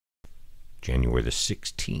January the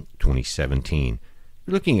 16th, 2017.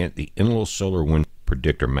 You're looking at the Enlil Solar Wind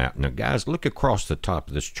Predictor Map. Now, guys, look across the top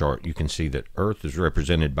of this chart. You can see that Earth is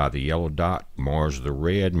represented by the yellow dot, Mars the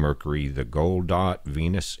red, Mercury the gold dot,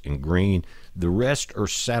 Venus in green. The rest are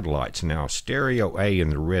satellites. Now, stereo A in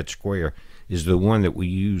the red square is the one that we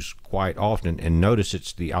use quite often, and notice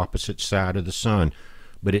it's the opposite side of the sun,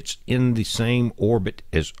 but it's in the same orbit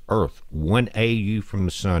as Earth, 1 AU from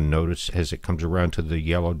the sun. Notice as it comes around to the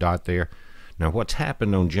yellow dot there. Now, what's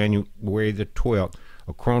happened on January the 12th,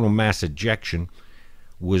 a coronal mass ejection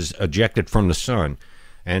was ejected from the sun,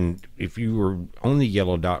 and if you were on the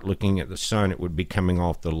yellow dot looking at the sun, it would be coming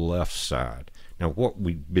off the left side. Now, what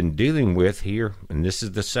we've been dealing with here, and this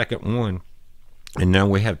is the second one, and now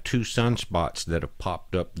we have two sunspots that have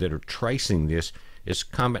popped up that are tracing this, is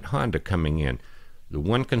Comet Honda coming in. The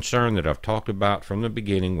one concern that I've talked about from the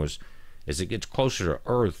beginning was, as it gets closer to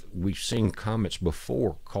Earth, we've seen comets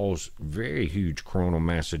before cause very huge coronal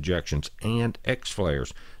mass ejections and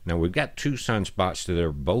X-flares. Now, we've got two sunspots that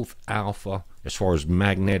are both alpha as far as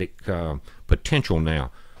magnetic potential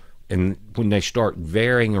now. And when they start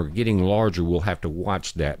varying or getting larger, we'll have to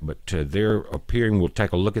watch that. But they're appearing. We'll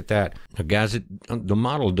take a look at that. Now, guys, the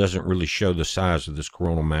model doesn't really show the size of this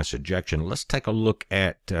coronal mass ejection. Let's take a look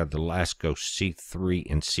at the LASCO C3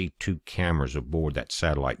 and C2 cameras aboard that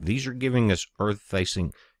satellite. These are giving us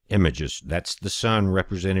Earth-facing images. That's the sun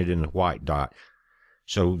represented in the white dot.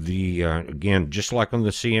 So again, just like on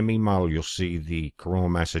the CME model, you'll see the coronal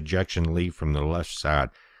mass ejection leave from the left side.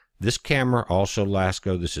 This camera, also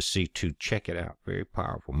LASCO, this is C2. Check it out. Very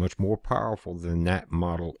powerful. Much more powerful than that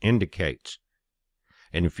model indicates.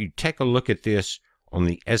 And if you take a look at this on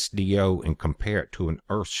the SDO and compare it to an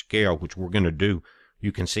Earth scale, which we're going to do,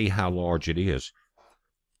 you can see how large it is.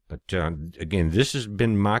 But again, this has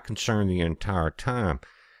been my concern the entire time.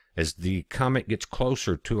 As the comet gets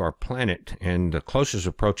closer to our planet, and the closest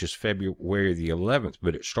approach is February the 11th,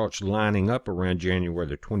 but it starts lining up around January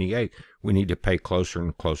the 28th, we need to pay closer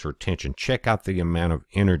and closer attention. Check out the amount of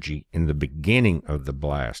energy in the beginning of the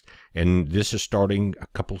blast. And this is starting a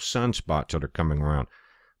couple sunspots that are coming around.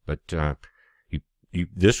 But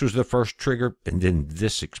this was the first trigger, and then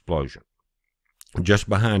this explosion. Just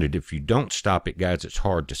behind it, if you don't stop it, guys, it's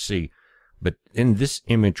hard to see. But in this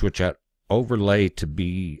image, which I overlay to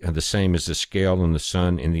be the same as the scale on the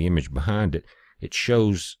sun in the image behind it, it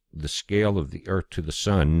shows the scale of the Earth to the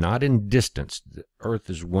sun, not in distance. The Earth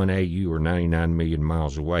is 1 AU or 99 million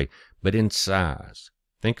miles away, but in size.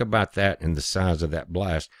 Think about that and the size of that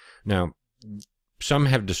blast. Now, some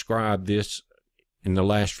have described this in the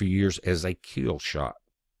last few years as a kill shot.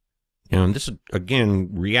 Now, and this is,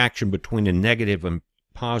 again, reaction between a negative and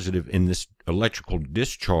positive in this electrical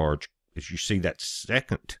discharge. As you see that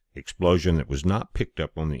second explosion that was not picked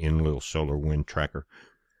up on the Enlil Solar Wind Tracker,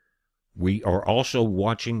 we are also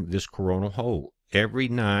watching this coronal hole. Every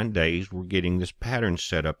 9 days, we're getting this pattern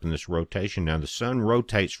set up in this rotation. Now, the sun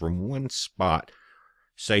rotates from one spot.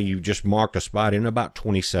 Say you just marked a spot in about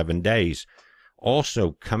 27 days.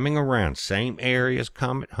 Also, coming around, same area as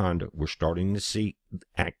Comet Honda, we're starting to see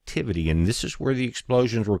activity, and this is where the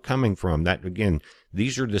explosions were coming from. That, again,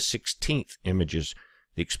 these are the 16th images.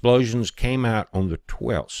 The explosions came out on the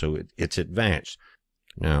 12th, so it's advanced.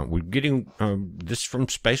 Now, we're getting this from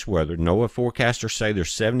space weather. NOAA forecasters say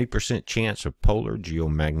there's 70% chance of polar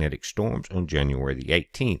geomagnetic storms on January the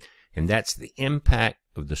 18th, and that's the impact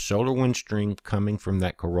of the solar wind stream coming from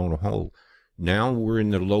that coronal hole. Now we're in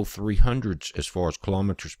the low 300s as far as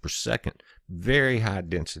kilometers per second. Very high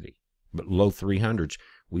density, but low 300s.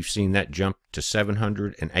 We've seen that jump to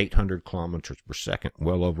 700 and 800 kilometers per second,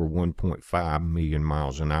 well over 1.5 million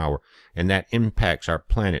miles an hour. And that impacts our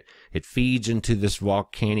planet. It feeds into this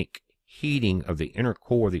volcanic heating of the inner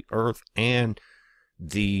core of the Earth and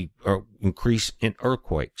the increase in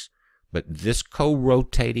earthquakes. But this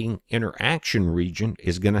co-rotating interaction region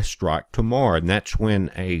is going to strike tomorrow. And that's when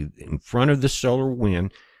in front of the solar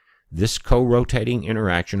wind, this co-rotating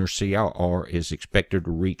interaction, or CRR, is expected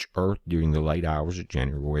to reach Earth during the late hours of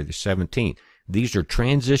January the 17th. These are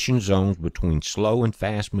transition zones between slow and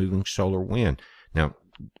fast-moving solar wind. Now,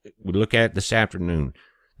 we look at it this afternoon.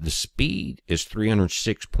 The speed is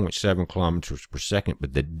 306.7 kilometers per second,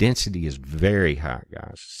 but the density is very high,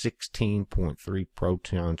 guys. 16.3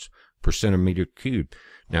 protons per centimeter cubed.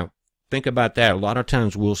 Now, think about that. A lot of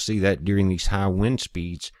times we'll see that during these high wind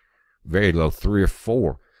speeds, very low, 3 or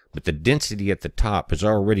 4. But the density at the top is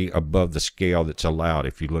already above the scale that's allowed.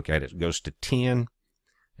 If you look at it, it goes to 10,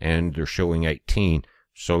 and they're showing 18.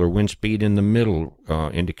 Solar wind speed in the middle,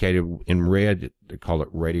 indicated in red, they call it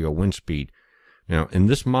radial wind speed. Now, in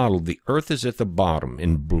this model, the Earth is at the bottom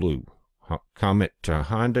in blue, Comet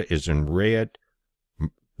Honda is in red.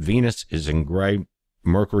 Venus is in gray.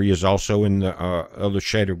 Mercury is also in the other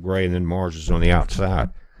shade of gray, and then Mars is on the outside.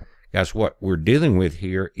 Guys, what we're dealing with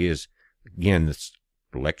here is, again, this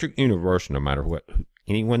electric universe, no matter what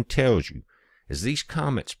anyone tells you, as these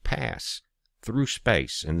comets pass through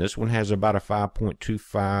space, and this one has about a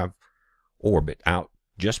 5.25 orbit out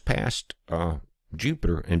just past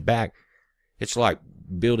Jupiter and back, it's like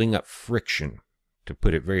building up friction, to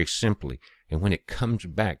put it very simply. And when it comes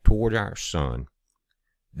back toward our sun,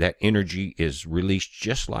 that energy is released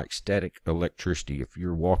just like static electricity. If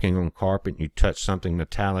you're walking on carpet and you touch something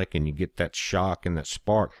metallic and you get that shock and that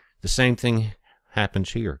spark, the same thing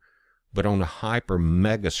happens here, but on a hyper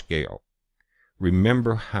mega scale.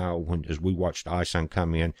 Remember how, as we watched ISON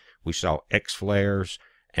come in, we saw X flares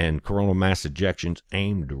and coronal mass ejections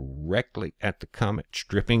aimed directly at the comet,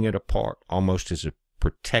 stripping it apart, almost as if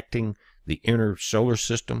protecting the inner solar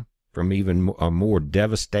system from even a more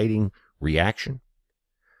devastating reaction.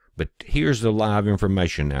 But here's the live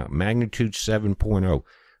information now. Magnitude 7.0.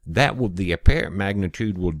 The apparent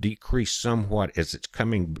magnitude will decrease somewhat as it's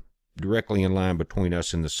coming directly in line between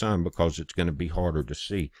us and the sun, because it's going to be harder to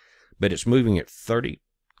see. But it's moving at 30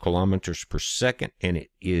 kilometers per second, and it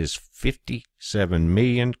is 57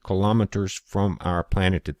 million kilometers from our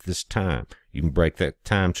planet at this time. You can break that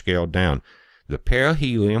time scale down. The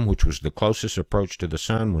perihelion, which was the closest approach to the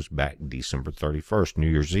sun, was back December 31st, New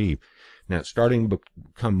Year's Eve. Now it's starting to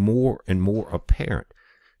become more and more apparent.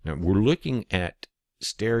 Now we're looking at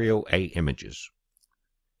stereo A images,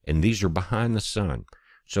 and these are behind the sun.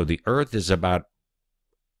 So the Earth is about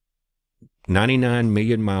 99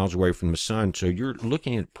 million miles away from the sun, so you're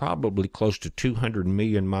looking at probably close to 200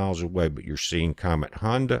 million miles away, but you're seeing Comet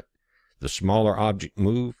Honda, the smaller object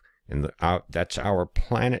move, and that's our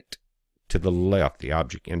planet to the left, the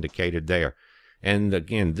object indicated there. And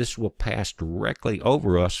again, this will pass directly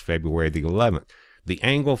over us February the 11th. The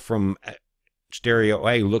angle from stereo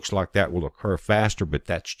A looks like that will occur faster, but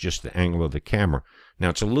that's just the angle of the camera. Now,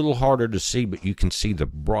 it's a little harder to see, but you can see the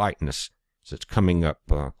brightness that's coming up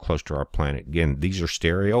close to our planet. Again, these are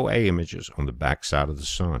stereo A images on the backside of the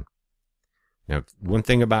sun. Now, one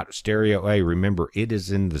thing about stereo A, remember, it is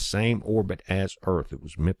in the same orbit as Earth. It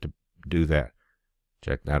was meant to do that.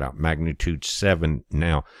 Check that out, magnitude 7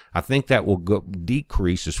 now. I think that will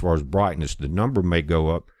decrease as far as brightness. The number may go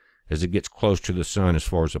up as it gets close to the sun as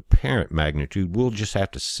far as apparent magnitude. We'll just have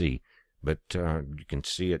to see. But you can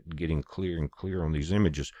see it getting clear and clear on these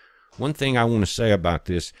images. One thing I want to say about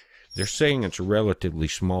this, they're saying it's a relatively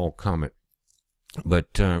small comet.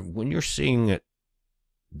 But when you're seeing it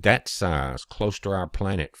that size close to our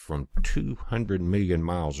planet from 200 million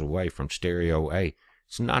miles away from stereo A,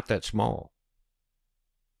 it's not that small.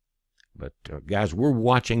 But guys, we're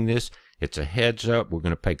watching this. It's a heads up. We're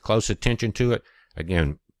going to pay close attention to it.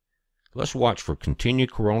 Again, let's watch for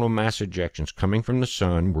continued coronal mass ejections coming from the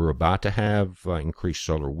sun. We're about to have increased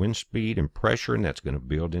solar wind speed and pressure, and that's going to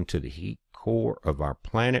build into the heat core of our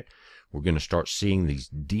planet. We're going to start seeing these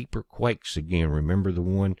deeper quakes again. Remember the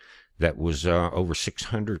one that was over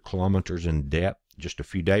 600 kilometers in depth just a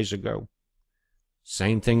few days ago?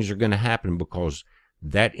 Same things are going to happen, because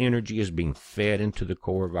that energy is being fed into the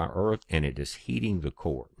core of our Earth, and it is heating the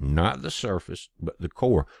core. Not the surface, but the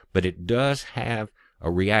core. But it does have a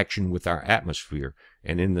reaction with our atmosphere.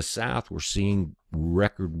 And in the south, we're seeing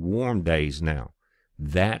record warm days now.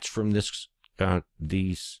 That's from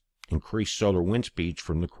these increased solar wind speeds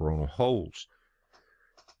from the coronal holes.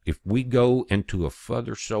 If we go into a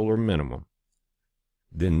further solar minimum,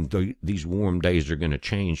 then these warm days are going to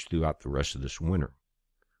change throughout the rest of this winter.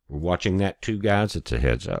 We're watching that too, guys. It's a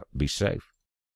heads up. Be safe.